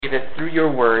that through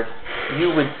your word, you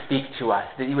would speak to us,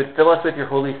 that you would fill us with your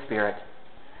Holy Spirit,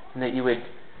 and that you would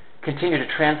continue to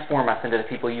transform us into the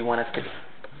people you want us to be.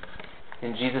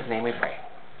 In Jesus' name we pray.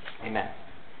 Amen.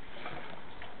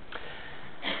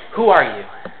 Who are you?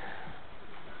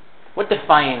 What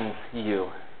defines you?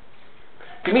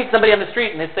 If you meet somebody on the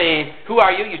street and they say, who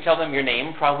are you? You tell them your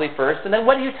name probably first, and then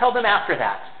what do you tell them after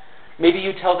that? Maybe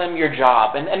you tell them your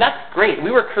job, and that's great.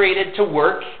 We were created to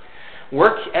work.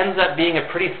 Work ends up being a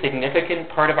pretty significant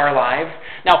part of our lives.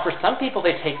 Now, for some people,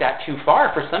 they take that too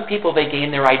far. For some people, they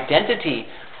gain their identity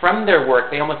from their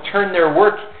work. They almost turn their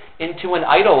work into an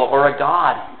idol or a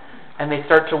god, and they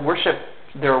start to worship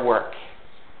their work.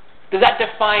 Does that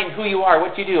define who you are,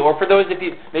 what you do? Or for those of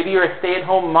you, maybe you're a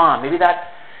stay-at-home mom. Maybe that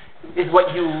is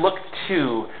what you look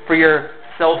to for your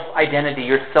self-identity,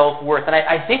 your self-worth. And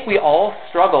I think we all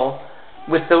struggle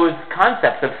with those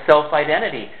concepts of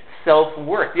self-identity,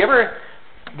 self-worth. Do you ever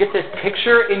get this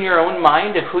picture in your own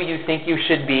mind of who you think you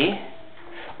should be?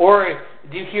 Or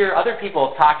do you hear other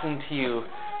people talking to you?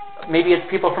 Maybe it's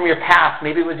people from your past,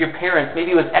 maybe it was your parents,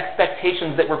 maybe it was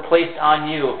expectations that were placed on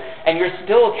you, and you're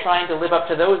still trying to live up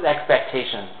to those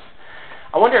expectations.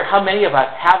 I wonder how many of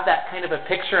us have that kind of a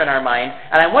picture in our mind,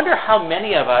 and I wonder how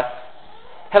many of us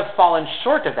have fallen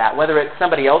short of that, whether it's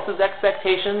somebody else's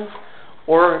expectations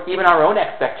or even our own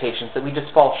expectations, that we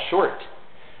just fall short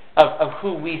of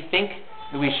who we think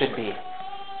we should be.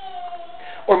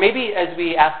 Or maybe as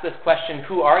we ask this question,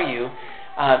 who are you,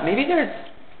 maybe there's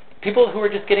people who are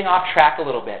just getting off track a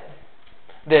little bit.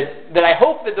 That I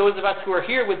hope that those of us who are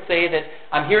here would say that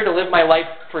I'm here to live my life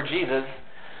for Jesus,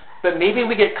 but maybe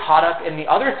we get caught up in the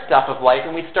other stuff of life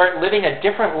and we start living a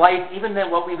different life even than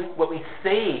what we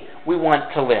say we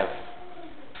want to live.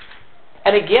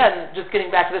 And again, just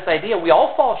getting back to this idea, we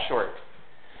all fall short.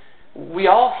 We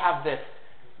all have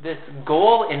this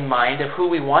goal in mind of who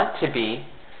we want to be,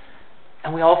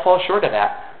 and we all fall short of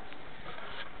that.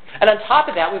 And on top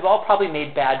of that, we've all probably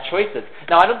made bad choices.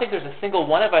 Now, I don't think there's a single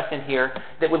one of us in here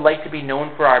that would like to be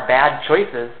known for our bad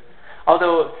choices,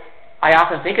 although I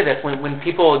often think of this when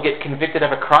people get convicted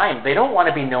of a crime. They don't want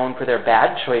to be known for their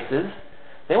bad choices.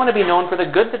 They want to be known for the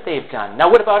good that they've done.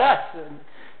 Now, what about us?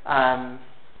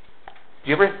 Do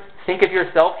you ever think of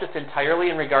yourself just entirely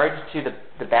in regards to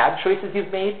the bad choices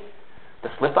you've made? The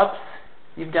slip-ups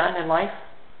you've done in life?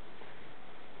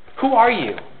 Who are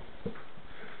you?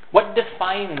 What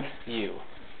defines you?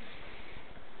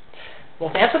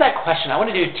 Well, to answer that question, I want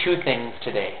to do two things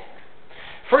today.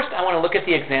 First, I want to look at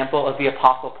the example of the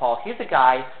Apostle Paul. He's a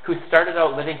guy who started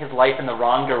out living his life in the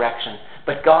wrong direction,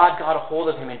 but God got a hold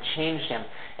of him and changed him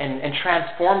and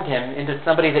transformed him into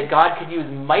somebody that God could use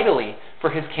mightily for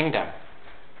his kingdom.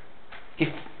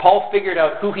 Paul figured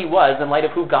out who he was in light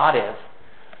of who God is.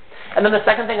 And then the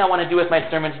second thing I want to do with my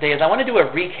sermon today is I want to do a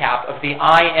recap of the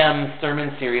I Am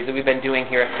sermon series that we've been doing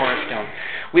here at Cornerstone.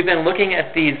 We've been looking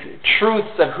at these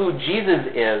truths of who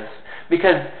Jesus is,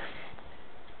 because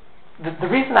the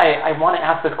reason I want to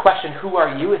ask this question, who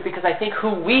are you, is because I think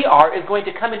who we are is going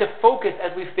to come into focus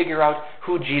as we figure out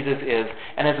who Jesus is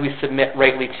and as we submit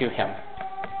rightly to him.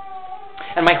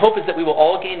 And my hope is that we will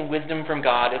all gain wisdom from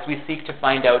God as we seek to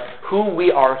find out who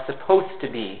we are supposed to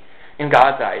be in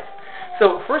God's eyes.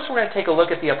 So first we're going to take a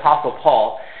look at the Apostle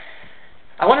Paul.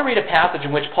 I want to read a passage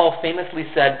in which Paul famously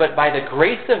said, "But by the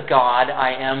grace of God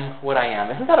I am what I am."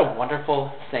 Isn't that a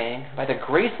wonderful saying? By the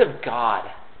grace of God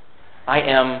I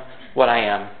am what I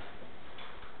am.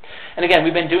 And again,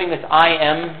 we've been doing this I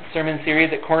Am sermon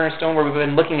series at Cornerstone where we've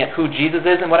been looking at who Jesus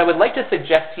is. And what I would like to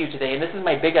suggest to you today, and this is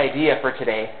my big idea for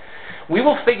today, we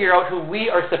will figure out who we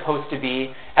are supposed to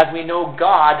be as we know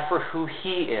God for who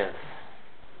he is.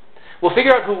 We'll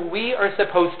figure out who we are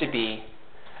supposed to be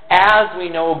as we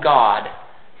know God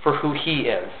for who he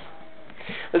is.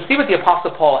 Let's see what the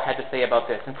Apostle Paul had to say about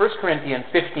this. In 1 Corinthians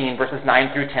 15, verses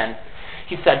 9 through 10,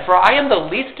 he said, "For I am the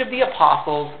least of the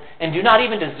apostles, and do not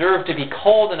even deserve to be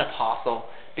called an apostle,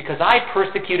 because I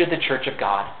persecuted the church of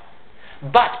God.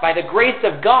 But by the grace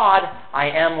of God, I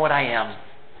am what I am.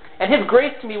 And his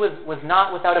grace to me was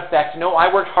not without effect. No,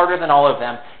 I worked harder than all of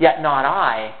them, yet not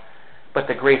I, but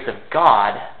the grace of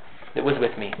God that was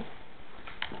with me."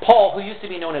 Paul, who used to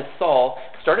be known as Saul,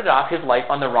 started off his life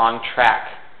on the wrong track.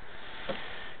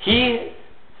 He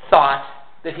thought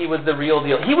that he was the real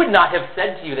deal. He would not have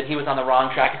said to you that he was on the wrong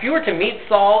track. If you were to meet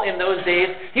Saul in those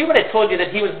days, he would have told you that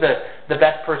he was the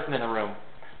best person in the room,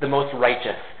 the most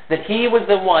righteous, that he was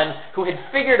the one who had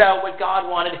figured out what God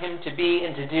wanted him to be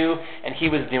and to do, and he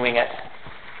was doing it.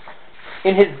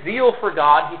 In his zeal for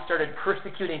God, he started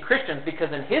persecuting Christians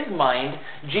because in his mind,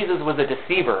 Jesus was a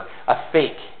deceiver, a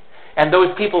fake. And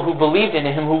those people who believed in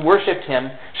him, who worshipped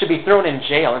him, should be thrown in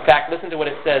jail. In fact, listen to what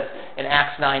it says in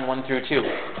Acts 9, 1 through 2.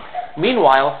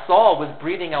 Meanwhile, Saul was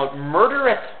breathing out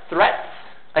murderous threats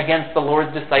against the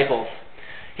Lord's disciples.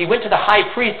 He went to the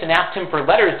high priest and asked him for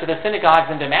letters to the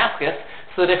synagogues in Damascus,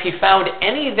 so that if he found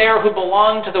any there who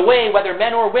belonged to the way, whether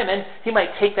men or women, he might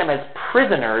take them as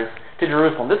prisoners to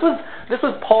Jerusalem. This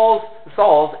was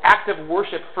Saul's act of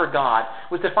worship for God,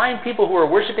 was to find people who were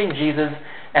worshiping Jesus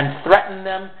and threaten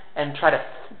them and try to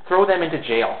throw them into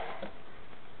jail.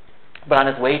 But on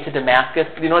his way to Damascus,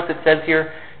 you notice it says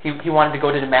here, he wanted to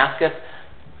go to Damascus.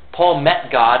 Paul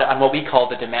met God on what we call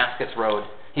the Damascus Road.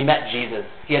 He met Jesus.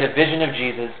 He had a vision of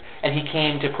Jesus, and he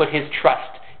came to put his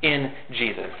trust in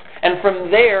Jesus. And from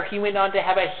there, he went on to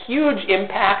have a huge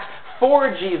impact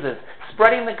for Jesus,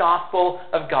 spreading the gospel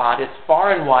of God as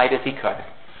far and wide as he could.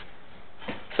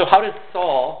 So how does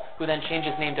Saul, who then changed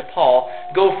his name to Paul,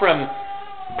 go from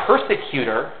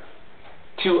persecutor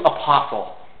to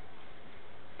apostle?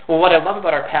 Well, what I love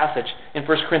about our passage in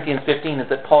 1 Corinthians 15 is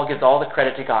that Paul gives all the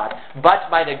credit to God.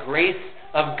 But by the grace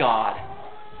of God,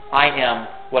 I am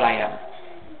what I am.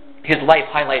 His life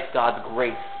highlights God's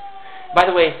grace. By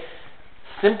the way,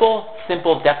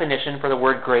 simple definition for the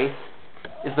word grace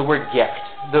is the word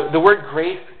gift. The word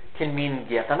grace can mean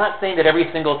gift. I'm not saying that every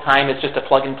single time it's just a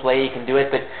plug and play, you can do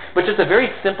it, but just a very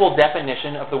simple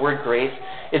definition of the word grace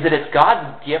is that it's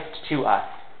God's gift to us.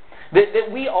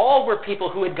 That we all were people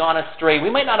who had gone astray. We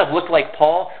might not have looked like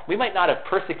Paul. We might not have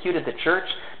persecuted the church,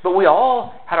 but we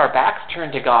all had our backs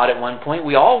turned to God at one point.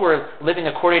 We all were living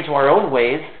according to our own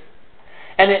ways.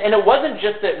 And it wasn't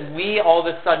just that we all of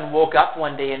a sudden woke up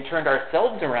one day and turned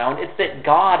ourselves around. It's that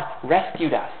God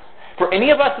rescued us. For any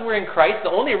of us who are in Christ,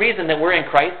 the only reason that we're in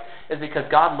Christ is because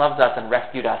God loves us and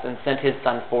rescued us and sent his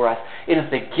Son for us. It is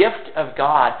the gift of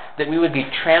God that we would be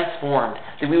transformed,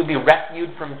 that we would be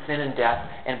rescued from sin and death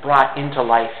and brought into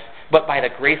life. But by the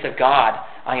grace of God,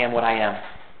 I am what I am.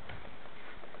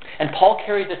 And Paul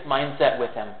carried this mindset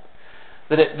with him,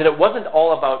 that it wasn't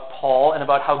all about Paul and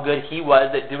about how good he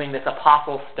was at doing this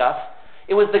apostle stuff.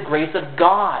 It was the grace of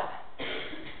God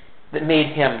that made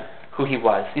him who he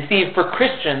was. You see, for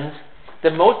Christians,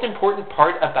 the most important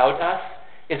part about us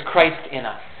is Christ in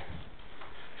us.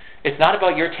 It's not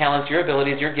about your talents, your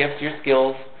abilities, your gifts, your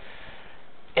skills.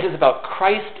 It is about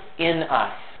Christ in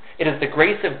us. It is the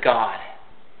grace of God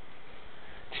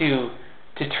to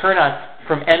turn us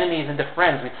from enemies into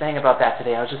friends. We sang about that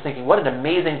today. I was just thinking, what an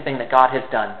amazing thing that God has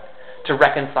done to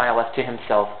reconcile us to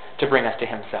himself, to bring us to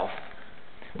himself.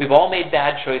 We've all made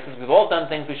bad choices. We've all done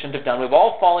things we shouldn't have done. We've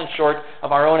all fallen short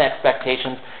of our own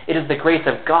expectations. It is the grace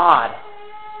of God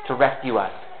to rescue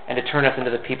us and to turn us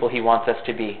into the people he wants us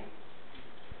to be.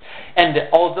 And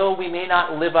although we may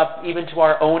not live up even to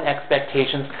our own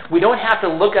expectations, we don't have to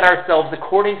look at ourselves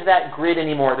according to that grid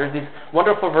anymore. There's these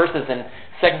wonderful verses in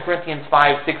 2 Corinthians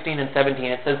 5, 16 and 17.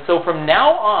 It says, "So from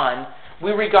now on,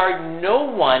 we regard no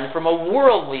one from a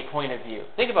worldly point of view."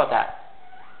 Think about that.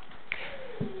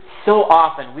 So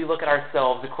often we look at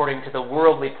ourselves according to the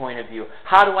worldly point of view.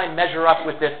 How do I measure up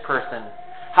with this person?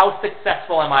 How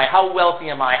successful am I? How wealthy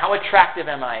am I? How attractive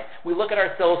am I? We look at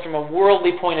ourselves from a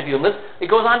worldly point of view. It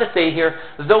goes on to say here,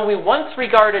 though we once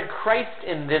regarded Christ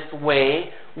in this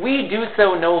way, we do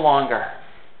so no longer.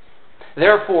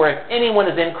 Therefore, if anyone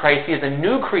is in Christ, he is a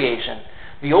new creation.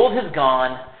 The old has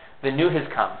gone, the new has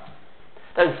come.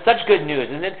 That is such good news,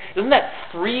 isn't it? Doesn't that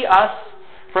free us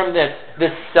from this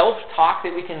self-talk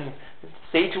that we can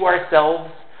say to ourselves,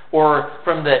 or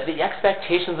from the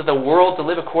expectations of the world, to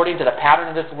live according to the pattern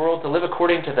of this world, to live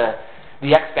according to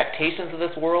the expectations of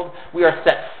this world? We are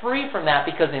set free from that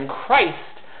because in Christ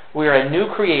we are a new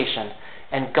creation,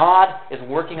 and God is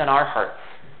working on our hearts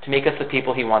to make us the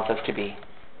people he wants us to be.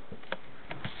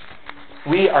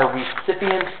 We are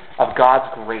recipients of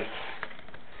God's grace,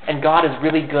 and God is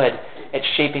really good at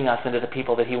shaping us into the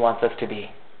people that he wants us to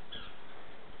be.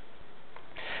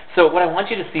 So what I want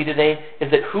you to see today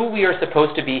is that who we are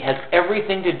supposed to be has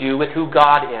everything to do with who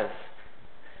God is.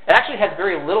 It actually has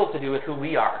very little to do with who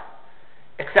we are,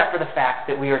 except for the fact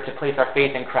that we are to place our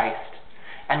faith in Christ.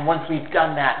 And once we've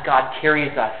done that, God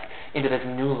carries us into this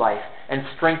new life and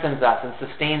strengthens us and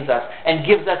sustains us and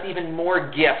gives us even more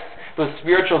gifts. Those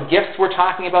spiritual gifts we're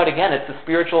talking about, again, it's the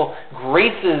spiritual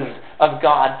graces of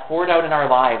God poured out in our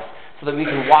lives so that we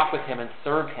can walk with him and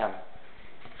serve him.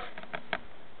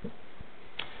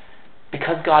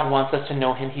 Because God wants us to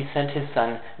know him, he sent his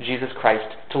Son, Jesus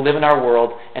Christ, to live in our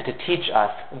world and to teach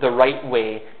us the right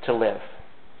way to live.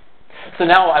 So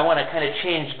now I want to kind of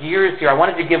change gears here. I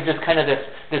wanted to give just kind of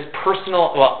this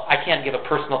personal, well, I can't give a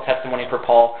personal testimony for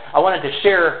Paul. I wanted to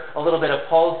share a little bit of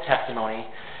Paul's testimony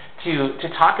to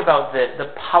talk about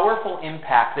the powerful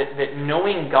impact that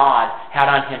knowing God had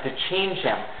on him to change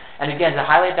him. And again, to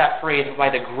highlight that phrase, by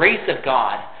the grace of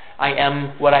God, I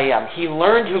am what I am. He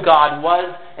learned who God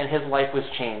was, and his life was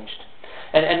changed.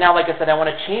 And now, like I said, I want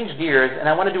to change gears, and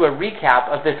I want to do a recap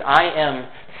of this I Am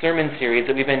sermon series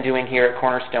that we've been doing here at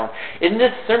Cornerstone. In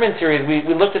this sermon series,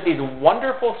 we looked at these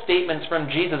wonderful statements from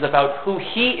Jesus about who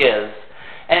he is.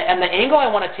 And the angle I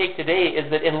want to take today is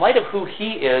that in light of who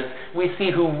he is, we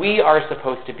see who we are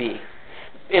supposed to be.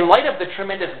 In light of the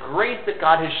tremendous grace that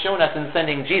God has shown us in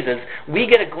sending Jesus, we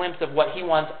get a glimpse of what he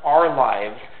wants our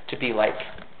lives to be like.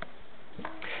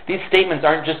 These statements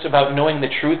aren't just about knowing the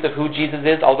truth of who Jesus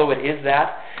is, although it is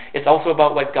that. It's also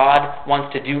about what God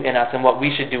wants to do in us and what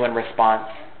we should do in response.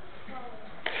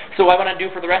 So what I want to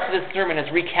do for the rest of this sermon is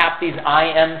recap these I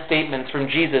am statements from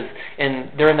Jesus.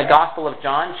 They're in the Gospel of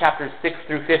John, chapters 6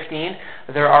 through 15.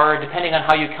 There are, depending on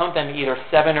how you count them, either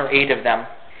 7 or 8 of them.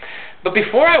 But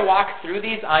before I walk through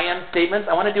these I am statements,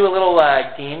 I want to do a little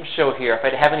game show here, if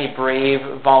I'd have any brave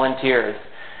volunteers.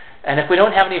 And if we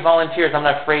don't have any volunteers, I'm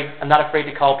not afraid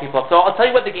to call people up. So I'll tell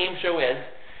you what the game show is.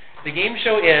 The game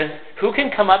show is who can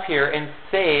come up here and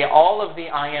say all of the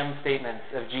I am statements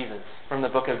of Jesus from the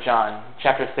book of John,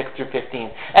 chapters 6 through 15.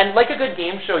 And like a good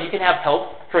game show, you can have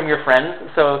help from your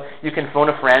friends, so you can phone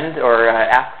a friend or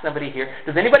ask somebody here.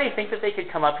 Does anybody think that they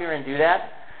could come up here and do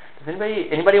that? Does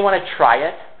anybody want to try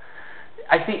it?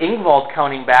 I see Ingvald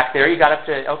counting back there. You got up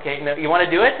to, okay, no, you want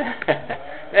to do it?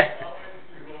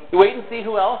 You wait and see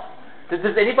who else. Does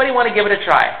anybody want to give it a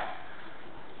try?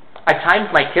 I timed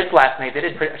my kids last night.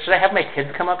 Should I have my kids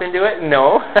come up and do it?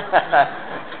 No.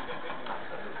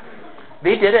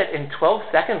 They did it in 12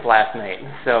 seconds last night.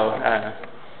 So,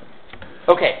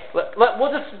 okay,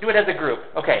 we'll just do it as a group.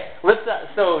 Okay,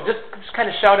 so just kind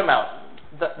of shout them out.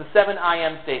 The 7 I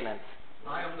am statements.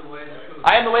 I am the way, the truth.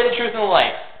 I am the way, the truth, and the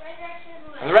life.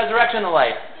 I'm the resurrection and the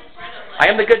life. I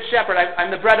am the good shepherd.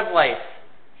 I'm the bread of life.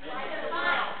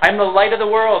 I'm the light of the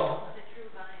world.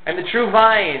 I'm the true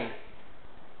vine.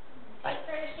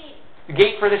 The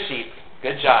gate for the sheep.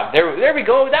 Good job. There we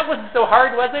go. That wasn't so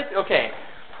hard, was it? Okay.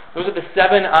 Those are the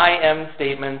 7 I am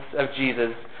statements of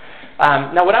Jesus.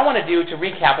 Now what I want to do to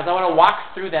recap is I want to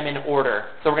walk through them in order.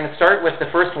 So we're going to start with the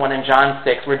first one in John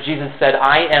 6 where Jesus said,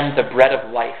 I am the bread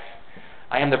of life.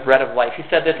 I am the bread of life. He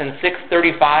said this in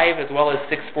 6:35 as well as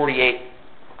 6:48.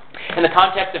 In the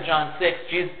context of John 6,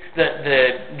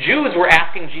 the Jews were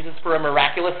asking Jesus for a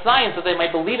miraculous sign so they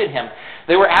might believe in him.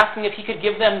 They were asking if he could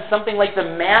give them something like the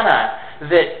manna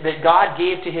that God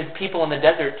gave to his people in the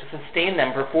desert to sustain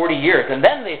them for 40 years. And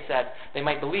then they said they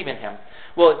might believe in him.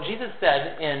 Well, Jesus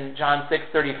said in John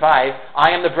 6:35,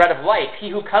 I am the bread of life. He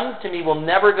who comes to me will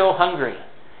never go hungry,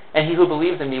 and he who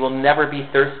believes in me will never be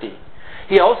thirsty.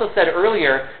 He also said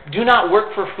earlier, do not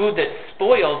work for food that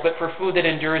spoils, but for food that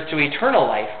endures to eternal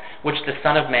life, which the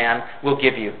Son of Man will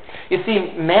give you. You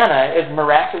see, manna, as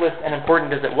miraculous and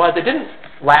important as it was, it didn't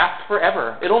last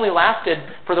forever. It only lasted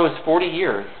for those 40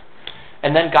 years.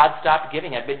 And then God stopped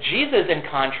giving it. But Jesus, in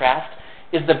contrast,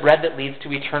 is the bread that leads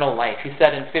to eternal life. He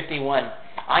said in 51,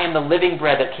 I am the living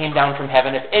bread that came down from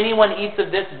heaven. If anyone eats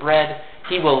of this bread,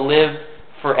 he will live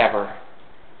forever.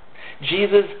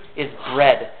 Jesus is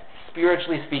bread,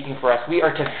 spiritually speaking, for us. We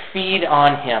are to feed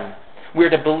on him. We are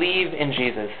to believe in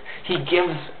Jesus. He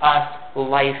gives us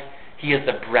life. He is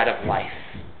the bread of life.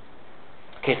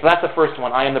 Okay, so that's the first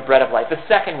one. I am the bread of life. The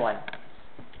second one,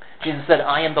 Jesus said,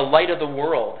 I am the light of the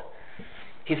world.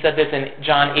 He said this in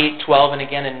John 8:12 and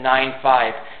again in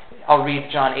 9:5. I'll read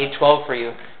John 8:12 for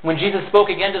you. When Jesus spoke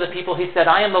again to the people, he said,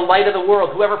 I am the light of the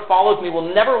world. Whoever follows me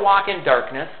will never walk in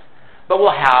darkness, but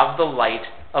will have the light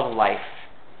of life.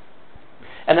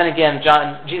 And then again,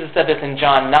 Jesus said this in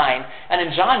John 9. And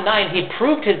in John 9, he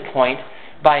proved his point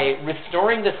by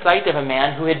restoring the sight of a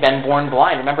man who had been born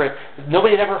blind. Remember,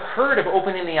 nobody had ever heard of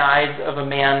opening the eyes of a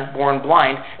man born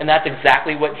blind, and that's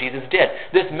exactly what Jesus did.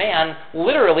 This man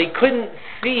literally couldn't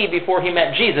see before he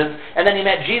met Jesus, and then he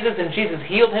met Jesus, and Jesus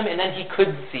healed him, and then he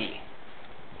could see.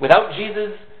 Without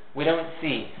Jesus, we don't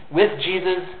see. With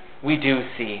Jesus, we do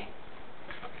see.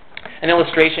 An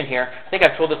illustration here. I think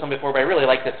I've told this one before, but I really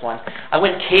like this one. I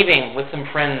went caving with some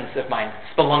friends of mine,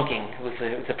 spelunking.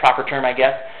 It was a proper term, I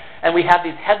guess. And we had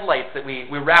these headlights that we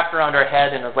wrapped around our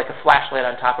head, and it was like a flashlight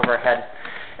on top of our head.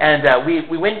 And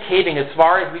we went caving as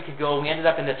far as we could go. We ended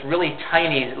up in this really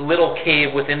tiny little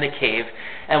cave within the cave.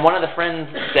 And one of the friends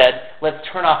said, let's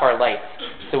turn off our lights.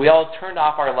 So we all turned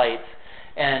off our lights.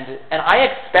 And I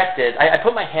expected, I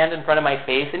put my hand in front of my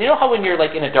face, and you know how when you're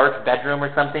like in a dark bedroom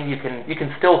or something, you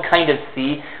can still kind of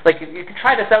see, like you can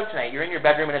try this out tonight. You're in your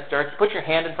bedroom and it's dark, you put your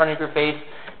hand in front of your face,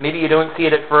 maybe you don't see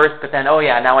it at first, but then, oh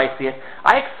yeah, now I see it.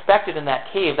 I expected in that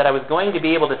cave that I was going to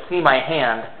be able to see my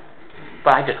hand,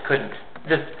 but I just couldn't.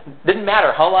 Just didn't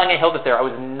matter how long I held it there, I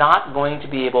was not going to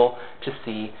be able to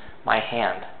see my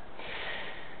hand.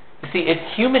 You see,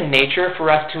 it's human nature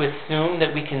for us to assume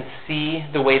that we can see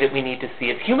the way that we need to see.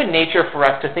 It's human nature for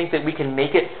us to think that we can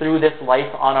make it through this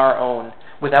life on our own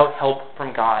without help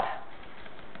from God.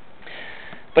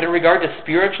 But in regard to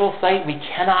spiritual sight, we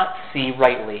cannot see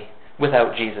rightly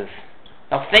without Jesus.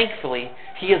 Now, thankfully,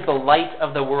 He is the light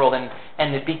of the world,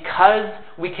 and because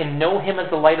we can know Him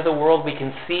as the light of the world, we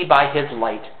can see by His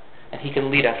light, and He can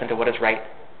lead us into what is right.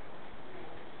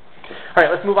 All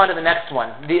right, let's move on to the next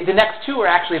one. The next two are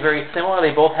actually very similar.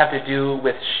 They both have to do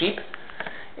with sheep.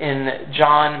 In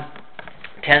John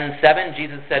 10:7,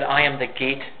 Jesus said, "I am the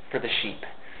gate for the sheep."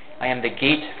 I am the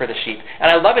gate for the sheep.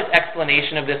 And I love his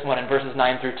explanation of this one in verses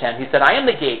 9 through 10. He said, "I am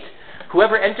the gate.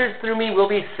 Whoever enters through me will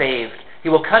be saved. He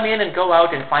will come in and go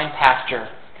out and find pasture.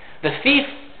 The thief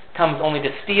comes only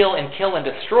to steal and kill and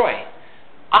destroy.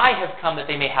 I have come that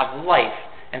they may have life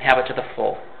and have it to the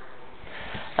full."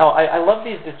 Now, I love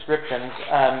these descriptions.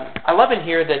 I love in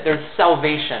here that there's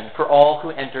salvation for all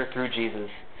who enter through Jesus.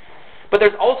 But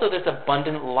there's also this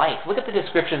abundant life. Look at the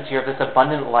descriptions here of this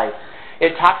abundant life.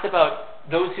 It talks about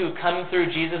those who come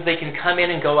through Jesus, they can come in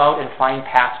and go out and find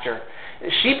pasture.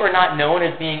 Sheep are not known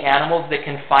as being animals that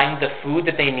can find the food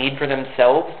that they need for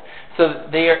themselves. So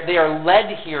they are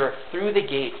led here through the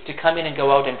gate to come in and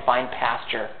go out and find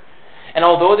pasture. And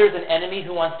although there's an enemy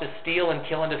who wants to steal and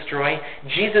kill and destroy,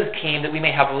 Jesus came that we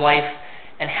may have life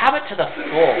and have it to the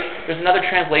full. There's another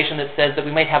translation that says that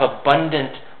we might have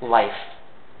abundant life.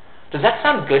 Does that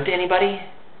sound good to anybody?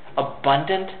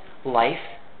 Abundant life?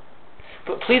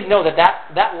 But please know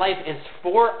that life is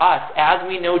for us as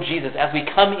we know Jesus, as we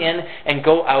come in and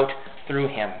go out through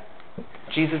Him.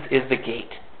 Jesus is the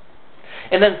gate.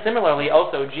 And then similarly,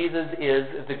 also, Jesus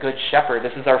is the Good Shepherd.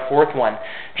 This is our fourth one.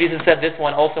 Jesus said this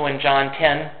one also in John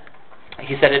 10.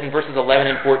 He said it in verses 11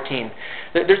 and 14.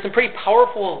 There's some pretty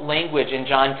powerful language in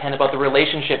John 10 about the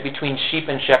relationship between sheep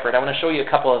and shepherd. I want to show you a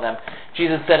couple of them.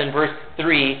 Jesus said in verse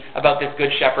 3 about this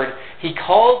Good Shepherd, He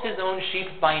calls His own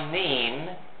sheep by name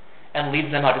and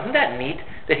leads them out. Isn't that neat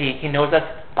that He knows us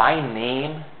by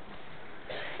name?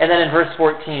 And then in verse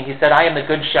 14, He said, "I am the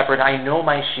Good Shepherd. I know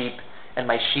my sheep, and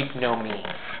my sheep know me."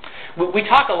 We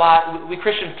talk a lot, we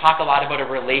Christians talk a lot about a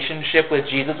relationship with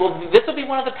Jesus. Well, this will be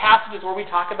one of the passages where we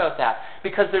talk about that,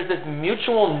 because there's this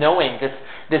mutual knowing,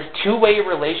 this two-way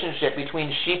relationship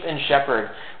between sheep and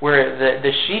shepherd, where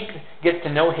the sheep gets to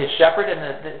know his shepherd, and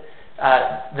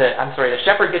the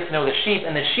shepherd gets to know the sheep,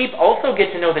 and the sheep also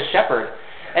get to know the shepherd.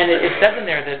 And it says in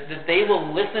there that they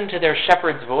will listen to their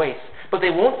shepherd's voice, but they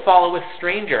won't follow a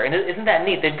stranger. And isn't that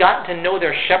neat? They've gotten to know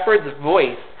their shepherd's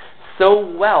voice so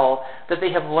well that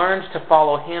they have learned to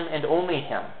follow Him and only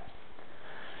Him.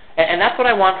 And that's what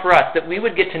I want for us, that we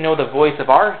would get to know the voice of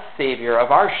our Savior,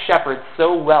 of our shepherd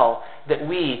so well that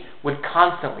we would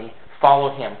constantly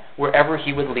follow Him wherever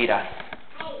He would lead us.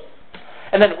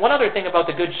 And then one other thing about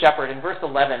the Good Shepherd. In verse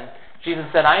 11, Jesus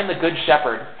said, "I am the Good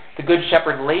Shepherd. The Good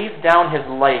Shepherd lays down His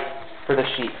life for the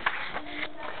sheep."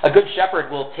 A good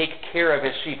shepherd will take care of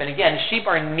his sheep. And again, sheep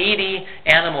are needy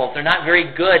animals. They're not very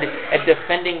good at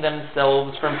defending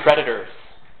themselves from predators.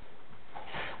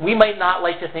 We might not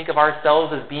like to think of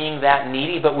ourselves as being that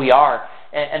needy, but we are.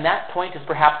 And that point is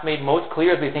perhaps made most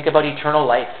clear as we think about eternal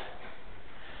life.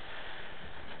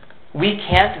 We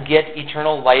can't get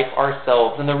eternal life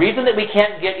ourselves. And the reason that we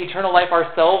can't get eternal life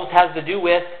ourselves has to do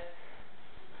with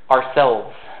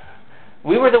ourselves.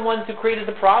 We were the ones who created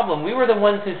the problem. We were the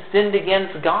ones who sinned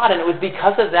against God, and it was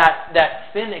because of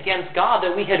that sin against God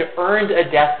that we had earned a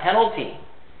death penalty.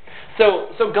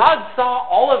 So God saw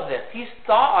all of this. He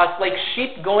saw us like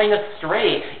sheep going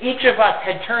astray. Each of us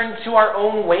had turned to our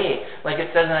own way, like it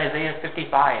says in Isaiah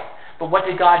 55. But what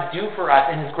did God do for us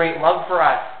in His great love for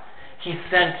us? He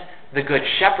sent the Good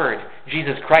Shepherd,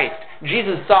 Jesus Christ.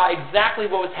 Jesus saw exactly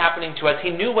what was happening to us. He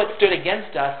knew what stood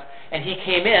against us, and He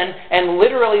came in and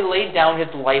literally laid down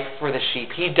His life for the sheep.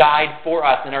 He died for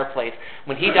us in our place.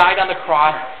 When He died on the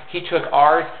cross, He took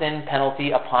our sin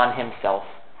penalty upon Himself,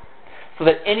 so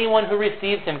that anyone who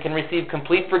receives Him can receive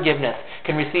complete forgiveness,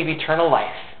 can receive eternal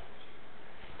life.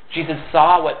 Jesus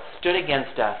saw what stood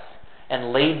against us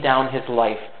and laid down His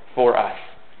life for us.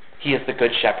 He is the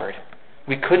Good Shepherd.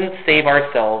 We couldn't save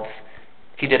ourselves.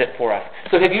 He did it for us.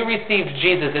 So have you received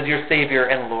Jesus as your Savior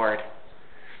and Lord?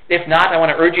 If not, I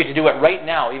want to urge you to do it right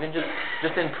now, even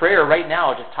just in prayer right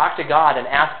now. Just talk to God and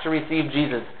ask to receive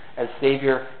Jesus as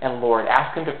Savior and Lord.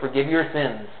 Ask Him to forgive your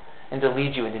sins and to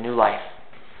lead you into new life.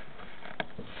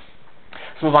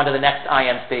 Let's move on to the next I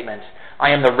am statement.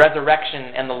 I am the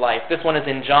resurrection and the life. This one is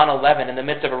in John 11 in the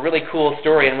midst of a really cool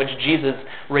story in which Jesus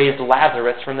raised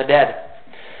Lazarus from the dead.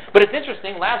 But it's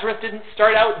interesting, Lazarus didn't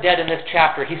start out dead in this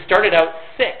chapter. He started out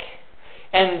sick.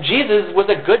 And Jesus was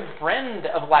a good friend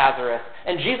of Lazarus.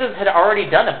 And Jesus had already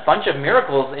done a bunch of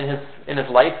miracles in his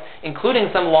life, including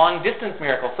some long-distance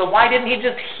miracles. So why didn't he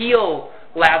just heal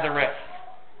Lazarus?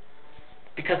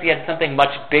 Because he had something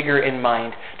much bigger in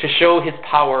mind, to show his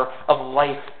power of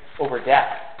life over death.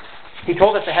 He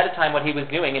told us ahead of time what he was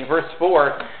doing. In verse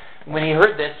 4, when he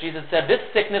heard this, Jesus said, "This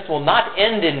sickness will not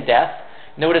end in death.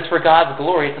 No, it is for God's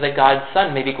glory, so that God's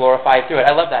Son may be glorified through it."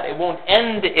 I love that. It won't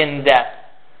end in death.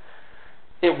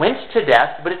 It went to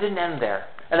death, but it didn't end there.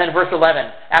 And then verse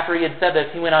 11, after he had said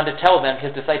this, he went on to tell them,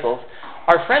 his disciples,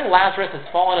 "Our friend Lazarus has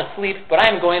fallen asleep, but I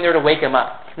am going there to wake him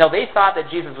up." Now they thought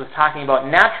that Jesus was talking about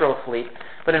natural sleep,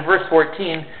 but in verse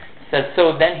 14, it says,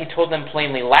 "So then he told them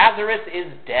plainly, 'Lazarus is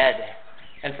dead.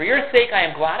 And for your sake I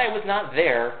am glad I was not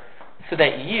there, so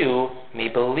that you may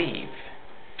believe.'"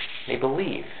 May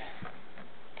believe.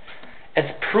 As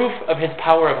proof of his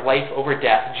power of life over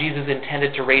death, Jesus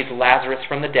intended to raise Lazarus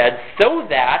from the dead so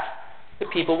that the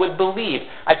people would believe.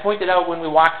 I pointed out when we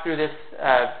walked through this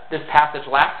passage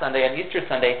last Sunday, on Easter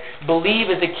Sunday, believe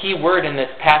is a key word in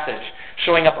this passage,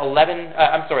 showing up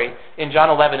in John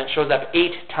 11 it shows up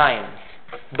 8 times.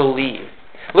 Believe.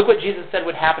 Look what Jesus said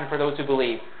would happen for those who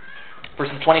believe.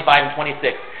 Verses 25 and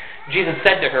 26. Jesus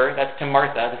said to her, that's to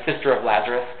Martha, the sister of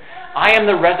Lazarus, "I am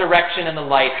the resurrection and the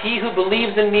life. He who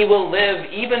believes in me will live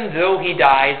even though he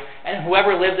dies, and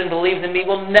whoever lives and believes in me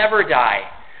will never die."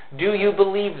 Do you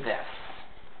believe this?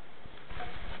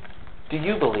 Do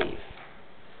you believe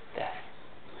this?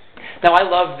 Now I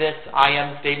love this I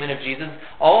am statement of Jesus.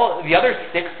 All the other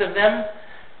 6 of them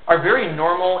are very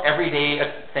normal, everyday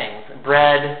things.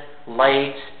 Bread,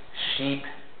 light, sheep.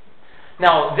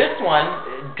 Now this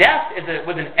one, death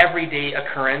was an everyday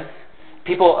occurrence.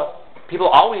 People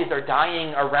always are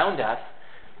dying around us.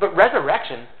 But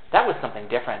resurrection, that was something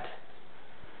different.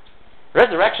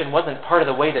 Resurrection wasn't part of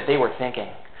the way that they were thinking.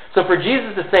 So for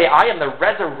Jesus to say, "I am the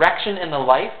resurrection and the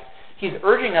life," he's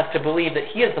urging us to believe that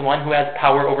he is the one who has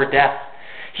power over death.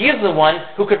 He is the one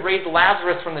who could raise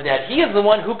Lazarus from the dead. He is the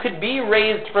one who could be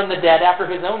raised from the dead after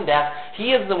his own death.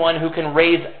 He is the one who can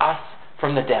raise us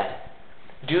from the dead.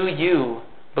 Do you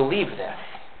believe this?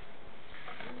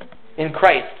 In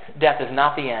Christ, death is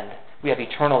not the end. We have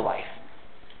eternal life.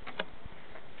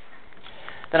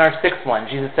 Then our 6th one,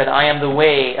 Jesus said, "I am the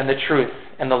way and the truth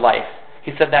and the life."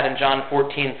 He said that in John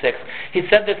 14:6. He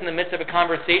said this in the midst of a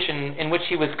conversation in which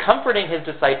he was comforting his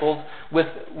disciples with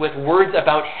words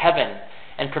about heaven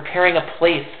and preparing a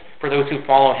place for those who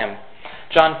follow him.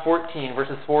 John 14,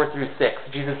 verses 4 through 6.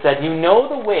 Jesus said, "You know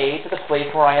the way to the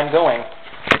place where I am going."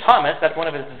 Thomas, that's one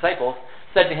of his disciples,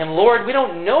 said to him, "Lord, we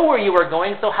don't know where you are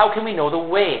going, so how can we know the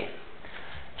way?"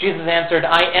 Jesus answered,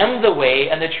 "I am the way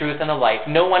and the truth and the life.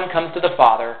 No one comes to the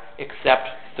Father except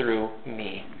through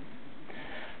me."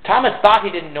 Thomas thought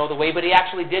he didn't know the way, but he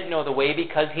actually did know the way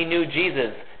because he knew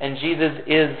Jesus, and Jesus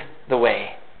is the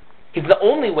way. He's the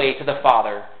only way to the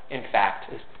Father, in fact,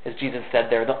 as Jesus said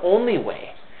there, the only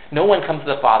way. No one comes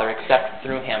to the Father except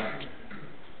through him.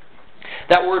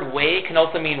 That word way can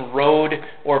also mean road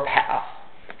or path.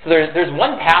 So there's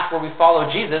one path where we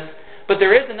follow Jesus, but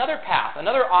there is another path,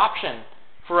 another option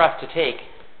for us to take.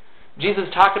 Jesus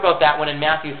talked about that one in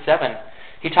Matthew 7.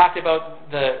 He talked about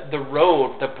the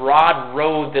road, the broad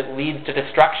road that leads to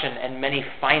destruction, and many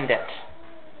find it.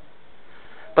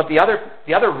 But the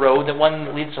other road, the one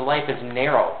that leads to life, is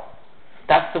narrow.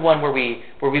 That's the one where we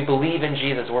believe in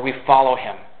Jesus, where we follow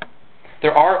him.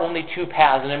 There are only 2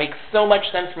 paths, and it makes so much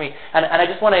sense for me. And I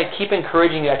just want to keep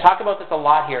encouraging you. I talk about this a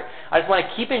lot here. I just want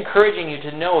to keep encouraging you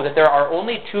to know that there are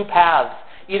only 2 paths.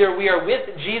 Either we are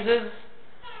with Jesus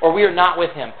or we are not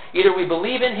with him. Either we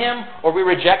believe in him or we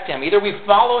reject him. Either we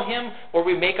follow him or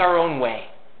we make our own way.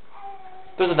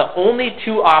 Those are the only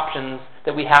 2 options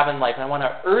that we have in life. And I want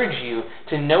to urge you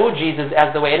to know Jesus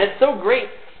as the way. And it's so great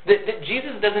that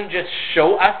Jesus doesn't just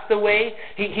show us the way.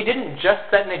 He didn't just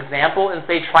set an example and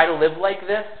say, try to live like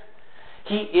this.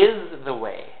 He is the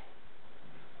way.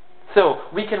 So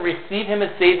we can receive him as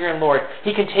Savior and Lord.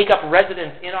 He can take up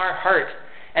residence in our heart.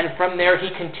 And from there,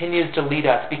 he continues to lead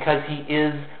us because he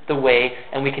is the way,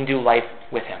 and we can do life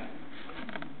with him.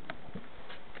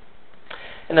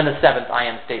 And then the 7th I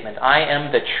am statement. I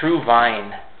am the true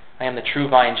vine. I am the true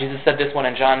vine. Jesus said this one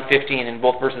in John 15 in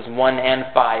both verses 1 and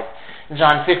 5. In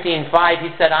John 15:5, he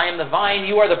said, I am the vine,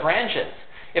 you are the branches.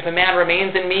 If a man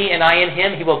remains in me and I in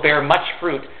him, he will bear much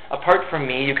fruit. Apart from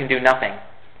me, you can do nothing.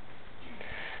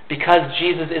 Because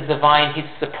Jesus is the vine, he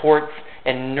supports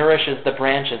and nourishes the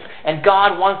branches. And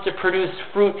God wants to produce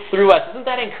fruit through us. Isn't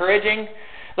that encouraging?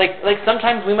 Like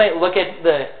sometimes we might look at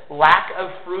the lack of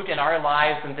fruit in our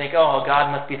lives and think, oh,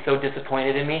 God must be so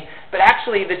disappointed in me. But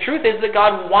actually, the truth is that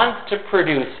God wants to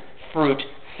produce fruit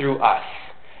through us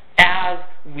as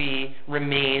we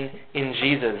remain in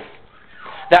Jesus.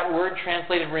 That word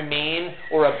translated remain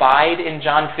or abide in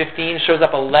John 15 shows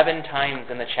up 11 times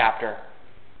in the chapter.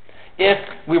 If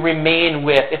we remain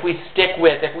with, if we stick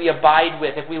with, if we abide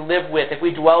with, if we live with, if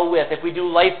we dwell with, if we do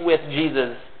life with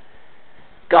Jesus,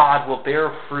 God will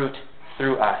bear fruit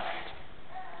through us.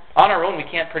 On our own, we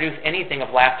can't produce anything of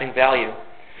lasting value.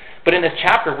 But in this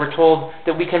chapter, we're told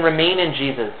that we can remain in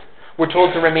Jesus. We're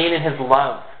told to remain in his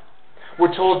love.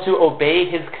 We're told to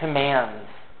obey his commands.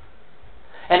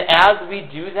 And as we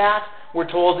do that, we're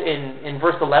told in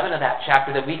verse 11 of that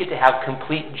chapter that we get to have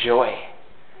complete joy.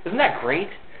 Isn't that great?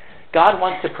 God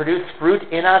wants to produce fruit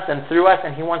in us and through us,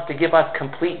 and he wants to give us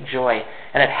complete joy.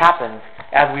 And it happens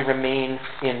as we remain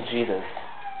in Jesus.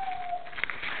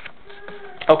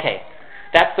 Okay,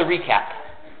 that's the recap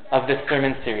of this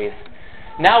sermon series.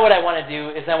 Now what I want to do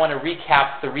is I want to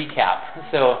recap the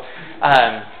recap. So,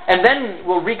 and then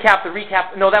we'll recap the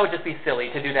recap. No, that would just be silly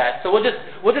to do that. So we'll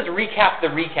just recap the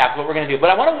recap, what we're going to do. But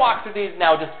I want to walk through these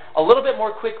now just a little bit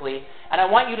more quickly, and I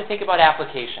want you to think about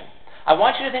application. I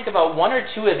want you to think about one or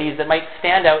two of these that might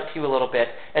stand out to you a little bit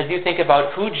as you think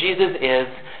about who Jesus is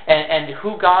and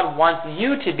who God wants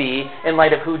you to be in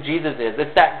light of who Jesus is.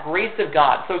 It's that grace of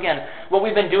God. So again, what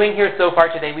we've been doing here so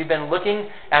far today, we've been looking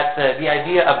at the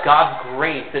idea of God's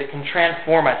grace, that it can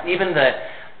transform us. Even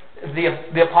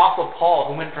the Apostle Paul,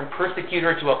 who went from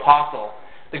persecutor to apostle,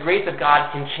 the grace of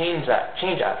God can change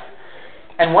us.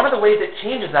 And one of the ways it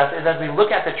changes us is as we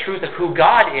look at the truth of who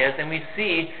God is and we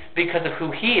see, because of who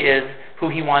he is, who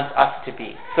he wants us to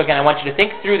be. So again, I want you to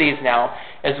think through these now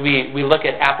as we look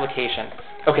at application.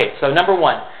 Okay, so number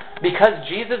one, because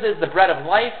Jesus is the bread of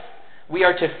life, we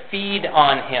are to feed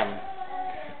on him.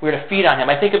 We're to feed on him.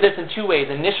 I think of this in two ways.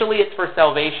 Initially, it's for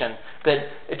salvation, but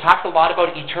it talks a lot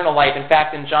about eternal life. In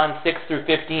fact, in John 6 through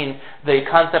 15, the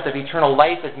concept of eternal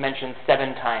life is mentioned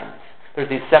 7 times. There's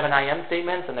these 7 I am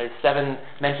statements, and there's 7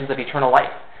 mentions of eternal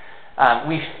life.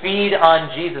 We feed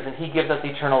on Jesus, and he gives us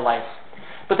eternal life.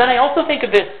 But then I also think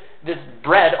of this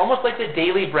bread, almost like the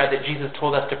daily bread that Jesus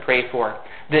told us to pray for,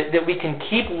 that we can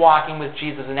keep walking with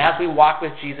Jesus, and as we walk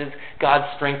with Jesus, God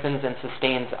strengthens and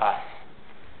sustains us.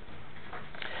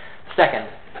 Second,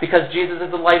 because Jesus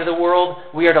is the light of the world,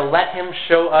 we are to let him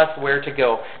show us where to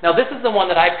go. Now, this is the one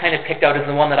that I've kind of picked out as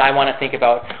the one that I want to think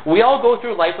about. We all go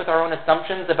through life with our own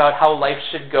assumptions about how life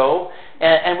should go,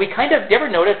 and we kind of, do you ever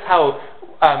notice how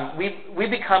we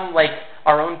become like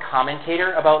our own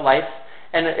commentator about life?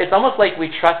 And it's almost like we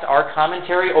trust our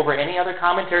commentary over any other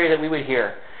commentary that we would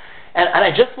hear. And I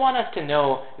just want us to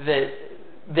know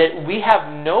that we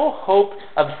have no hope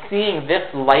of seeing this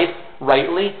life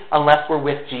rightly unless we're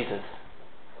with Jesus.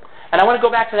 And I want to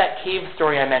go back to that cave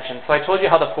story I mentioned. So I told you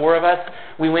how the 4 of us,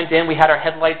 we went in, we had our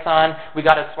headlights on, we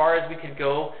got as far as we could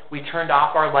go, we turned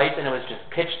off our lights, and it was just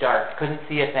pitch dark, couldn't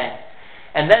see a thing.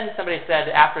 And then somebody said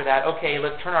after that, okay,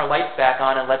 let's turn our lights back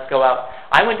on and let's go out.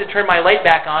 I went to turn my light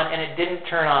back on, and it didn't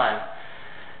turn on.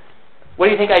 What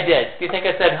do you think I did? Do you think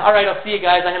I said, all right, I'll see you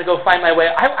guys, I'm going to go find my way?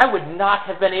 I would not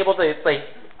have been able to,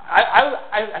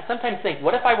 I sometimes think,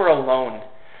 what if I were alone?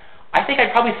 I think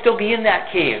I'd probably still be in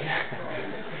that cave.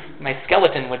 My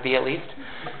skeleton would be, at least.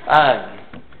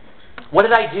 What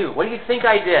did I do? What do you think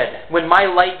I did when my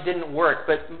light didn't work,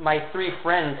 but my 3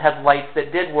 friends had lights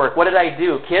that did work? What did I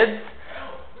do? Kids?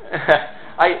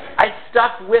 I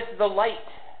stuck with the light,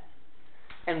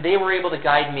 and they were able to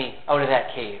guide me out of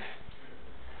that cave.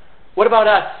 What about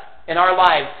us in our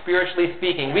lives, spiritually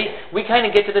speaking? We kind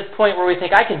of get to this point where we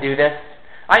think, I can do this.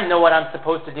 I know what I'm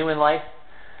supposed to do in life.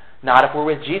 Not if we're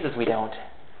with Jesus, we don't.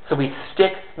 So we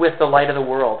stick with the light of the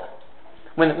world.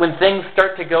 When things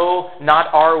start to go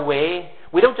not our way,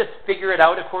 we don't just figure it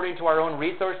out according to our own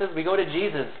resources. We go to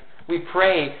Jesus. We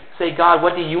pray, say, God,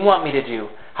 what do you want me to do?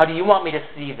 How do you want me to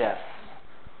see this?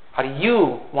 How do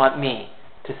you want me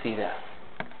to see this?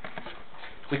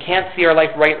 We can't see our life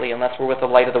rightly unless we're with the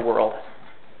light of the world.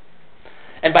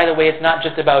 And by the way, it's not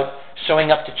just about showing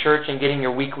up to church and getting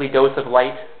your weekly dose of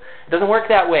light. It doesn't work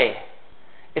that way.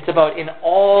 It's about in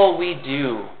all we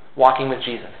do, walking with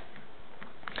Jesus.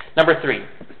 Number 3,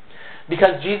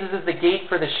 because Jesus is the gate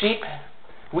for the sheep,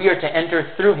 we are to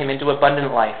enter through him into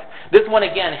abundant life. This one,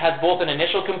 again, has both an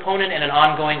initial component and an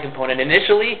ongoing component.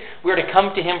 Initially, we're to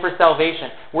come to Him for salvation.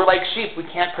 We're like sheep. We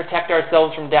can't protect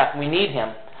ourselves from death. We need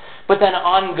Him. But then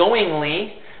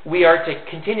ongoingly, we are to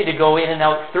continue to go in and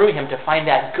out through Him to find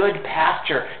that good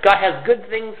pasture. God has good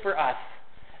things for us,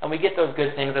 and we get those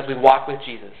good things as we walk with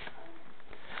Jesus.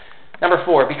 Number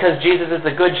 4, because Jesus is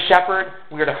the good shepherd,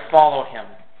 we are to follow Him.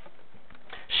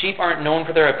 Sheep aren't known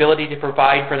for their ability to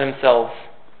provide for themselves.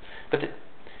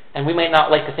 And we might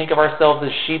not like to think of ourselves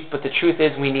as sheep, but the truth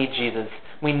is we need Jesus.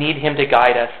 We need Him to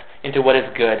guide us into what is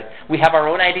good. We have our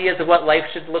own ideas of what life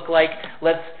should look like.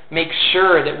 Let's make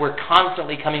sure that we're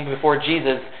constantly coming before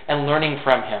Jesus and learning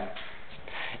from Him.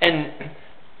 And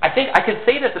I think I could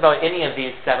say this about any of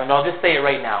these 7, but I'll just say it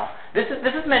right now. This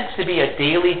is meant to be a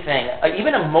daily thing,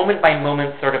 even a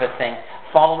moment-by-moment sort of a thing,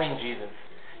 following Jesus.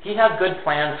 He has good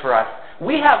plans for us.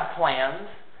 We have plans,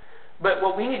 but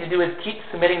what we need to do is keep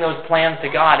submitting those plans to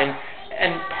God.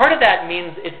 And part of that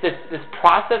means it's this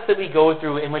process that we go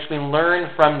through in which we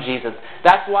learn from Jesus.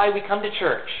 That's why we come to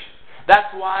church. That's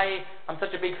why I'm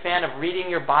such a big fan of reading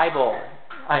your Bible.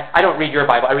 I don't read your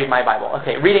Bible, I read my Bible.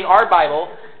 Okay, reading our Bible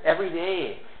every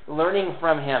day, learning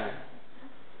from Him,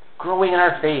 growing in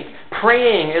our faith,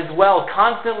 praying as well,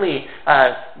 constantly.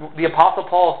 The Apostle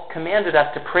Paul commanded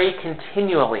us to pray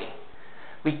continually.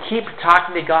 We keep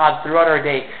talking to God throughout our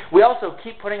day. We also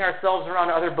keep putting ourselves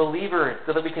around other believers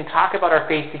so that we can talk about our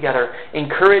faith together,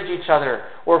 encourage each other,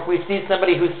 or if we see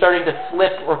somebody who's starting to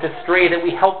slip or to stray, that we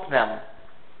help them.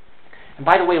 And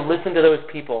by the way, listen to those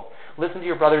people. Listen to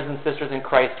your brothers and sisters in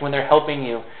Christ when they're helping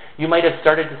you. You might have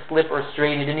started to slip or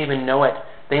stray and you didn't even know it.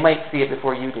 They might see it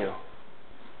before you do.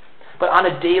 But on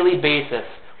a daily basis,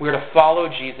 we're to follow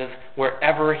Jesus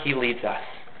wherever He leads us.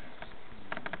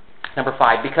 Number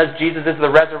 5, because Jesus is the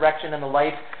resurrection and the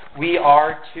life, we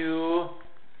are to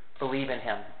believe in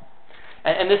Him.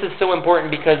 And this is so important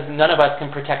because none of us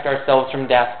can protect ourselves from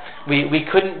death. We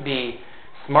couldn't be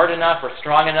smart enough or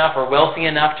strong enough or wealthy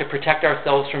enough to protect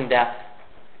ourselves from death.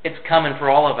 It's coming for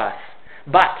all of us.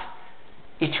 But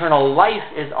eternal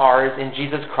life is ours in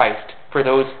Jesus Christ for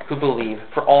those who believe,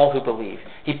 for all who believe.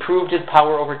 He proved His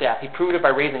power over death. He proved it by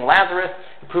raising Lazarus.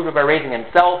 He proved it by raising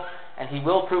Himself. And He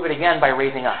will prove it again by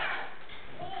raising us.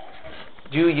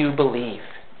 Do you believe?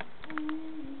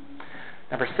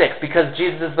 Number 6, because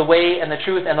Jesus is the way and the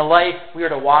truth and the life, we are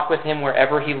to walk with Him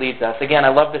wherever He leads us. Again, I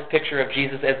love this picture of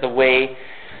Jesus as the way.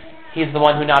 He's the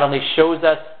one who not only shows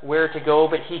us where to go,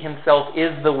 but He Himself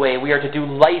is the way. We are to do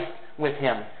life with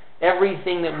Him.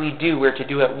 Everything that we do, we're to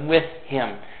do it with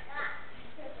Him.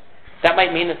 That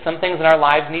might mean that some things in our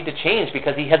lives need to change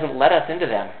because He hasn't led us into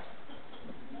them.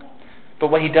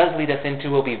 But what He does lead us into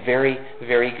will be very,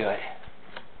 very good.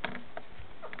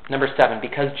 Number 7,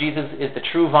 because Jesus is the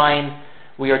true vine,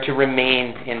 we are to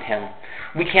remain in Him.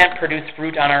 We can't produce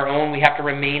fruit on our own. We have to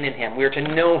remain in Him. We are to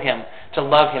know Him, to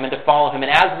love Him, and to follow Him.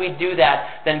 And as we do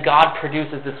that, then God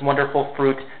produces this wonderful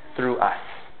fruit through us.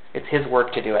 It's His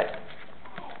work to do it.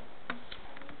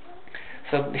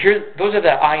 So those are the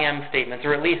I am statements,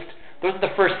 or at least those are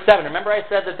the first 7. Remember I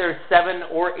said that there's 7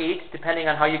 or 8, depending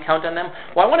on how you count on them?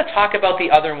 Well, I want to talk about the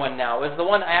other one now. It's the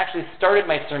one I actually started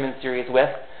my sermon series with.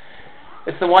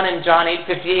 It's the one in John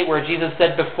 8:58 where Jesus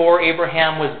said, before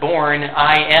Abraham was born,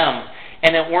 I am.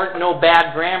 And it weren't no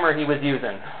bad grammar He was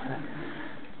using.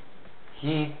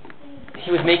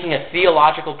 He was making a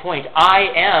theological point. I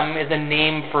am is a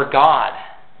name for God.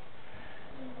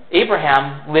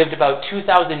 Abraham lived about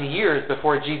 2,000 years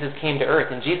before Jesus came to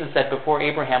earth. And Jesus said, before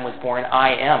Abraham was born,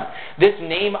 I am. This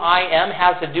name, I am,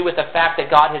 has to do with the fact that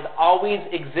God has always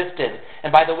existed.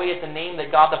 And by the way, it's a name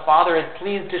that God the Father is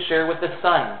pleased to share with the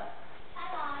Son.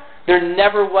 There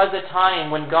never was a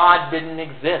time when God didn't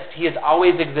exist. He has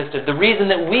always existed. The reason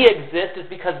that we exist is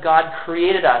because God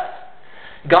created us.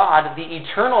 God, the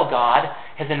eternal God,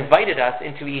 has invited us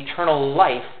into eternal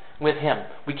life with Him.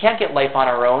 We can't get life on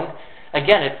our own.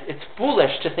 Again, it's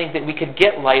foolish to think that we could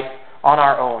get life on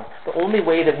our own. The only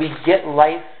way that we get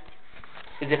life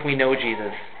is if we know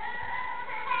Jesus.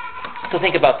 So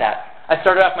think about that. I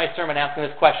started off my sermon asking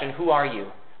this question, who are you?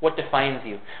 What defines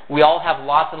you? We all have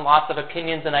lots and lots of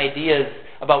opinions and ideas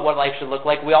about what life should look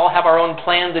like. We all have our own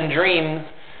plans and dreams.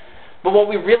 But what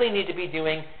we really need to be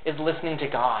doing is listening to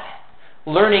God.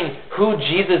 Learning who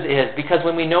Jesus is. Because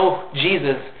when we know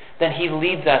Jesus, then He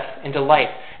leads us into life.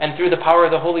 And through the power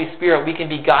of the Holy Spirit, we can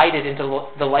be guided into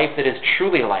the life that is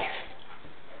truly life.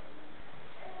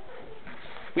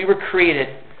 We were created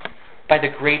by the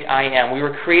great I am. We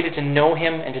were created to know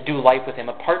Him and to do life with Him.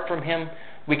 Apart from Him,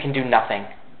 we can do nothing.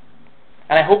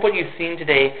 And I hope what you've seen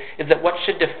today is that what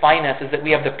should define us is that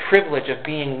we have the privilege of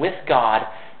being with God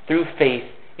through faith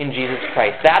in Jesus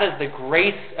Christ. That is the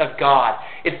grace of God.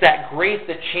 It's that grace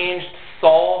that changed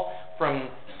Saul from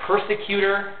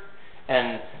persecutor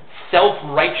and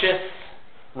self-righteous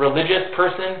religious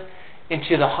person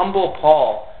into the humble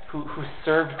Paul who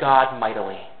served God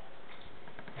mightily.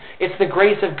 It's the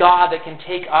grace of God that can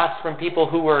take us from people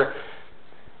who were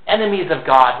enemies of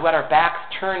God, who had our backs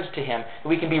turned to Him, and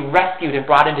we can be rescued and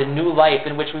brought into new life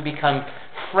in which we become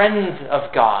friends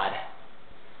of God,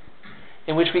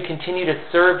 in which we continue to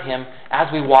serve Him as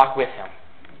we walk with Him.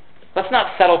 Let's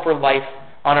not settle for life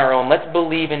on our own. Let's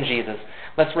believe in Jesus.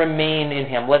 Let's remain in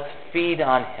Him. Let's feed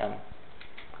on Him.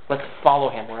 Let's follow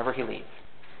Him wherever He leads.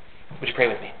 Would you pray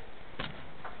with me?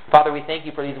 Father, we thank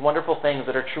You for these wonderful things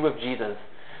that are true of Jesus.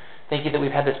 Thank You that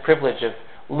we've had this privilege of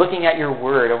looking at Your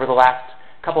Word over the last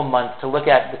couple months to look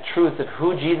at the truths of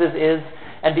who Jesus is,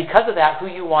 and because of that, who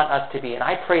You want us to be. And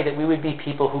I pray that we would be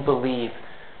people who believe,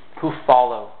 who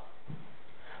follow,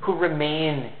 who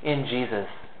remain in Jesus.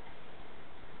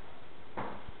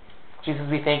 Jesus,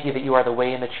 we thank You that You are the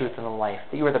way and the truth and the life,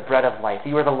 that You are the bread of life, that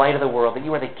You are the light of the world, that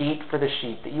You are the gate for the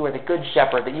sheep, that You are the good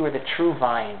shepherd, that You are the true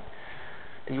vine,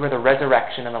 that You are the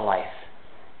resurrection and the life.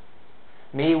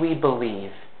 May we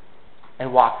believe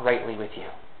and walk rightly with You.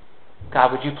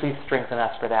 God, would You please strengthen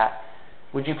us for that?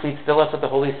 Would You please fill us with the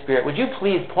Holy Spirit? Would You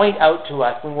please point out to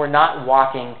us when we're not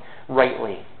walking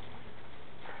rightly?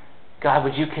 God,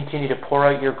 would You continue to pour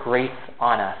out Your grace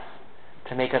on us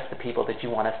to make us the people that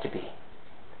You want us to be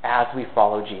as we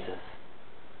follow Jesus.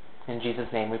 In Jesus'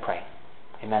 name we pray.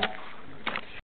 Amen.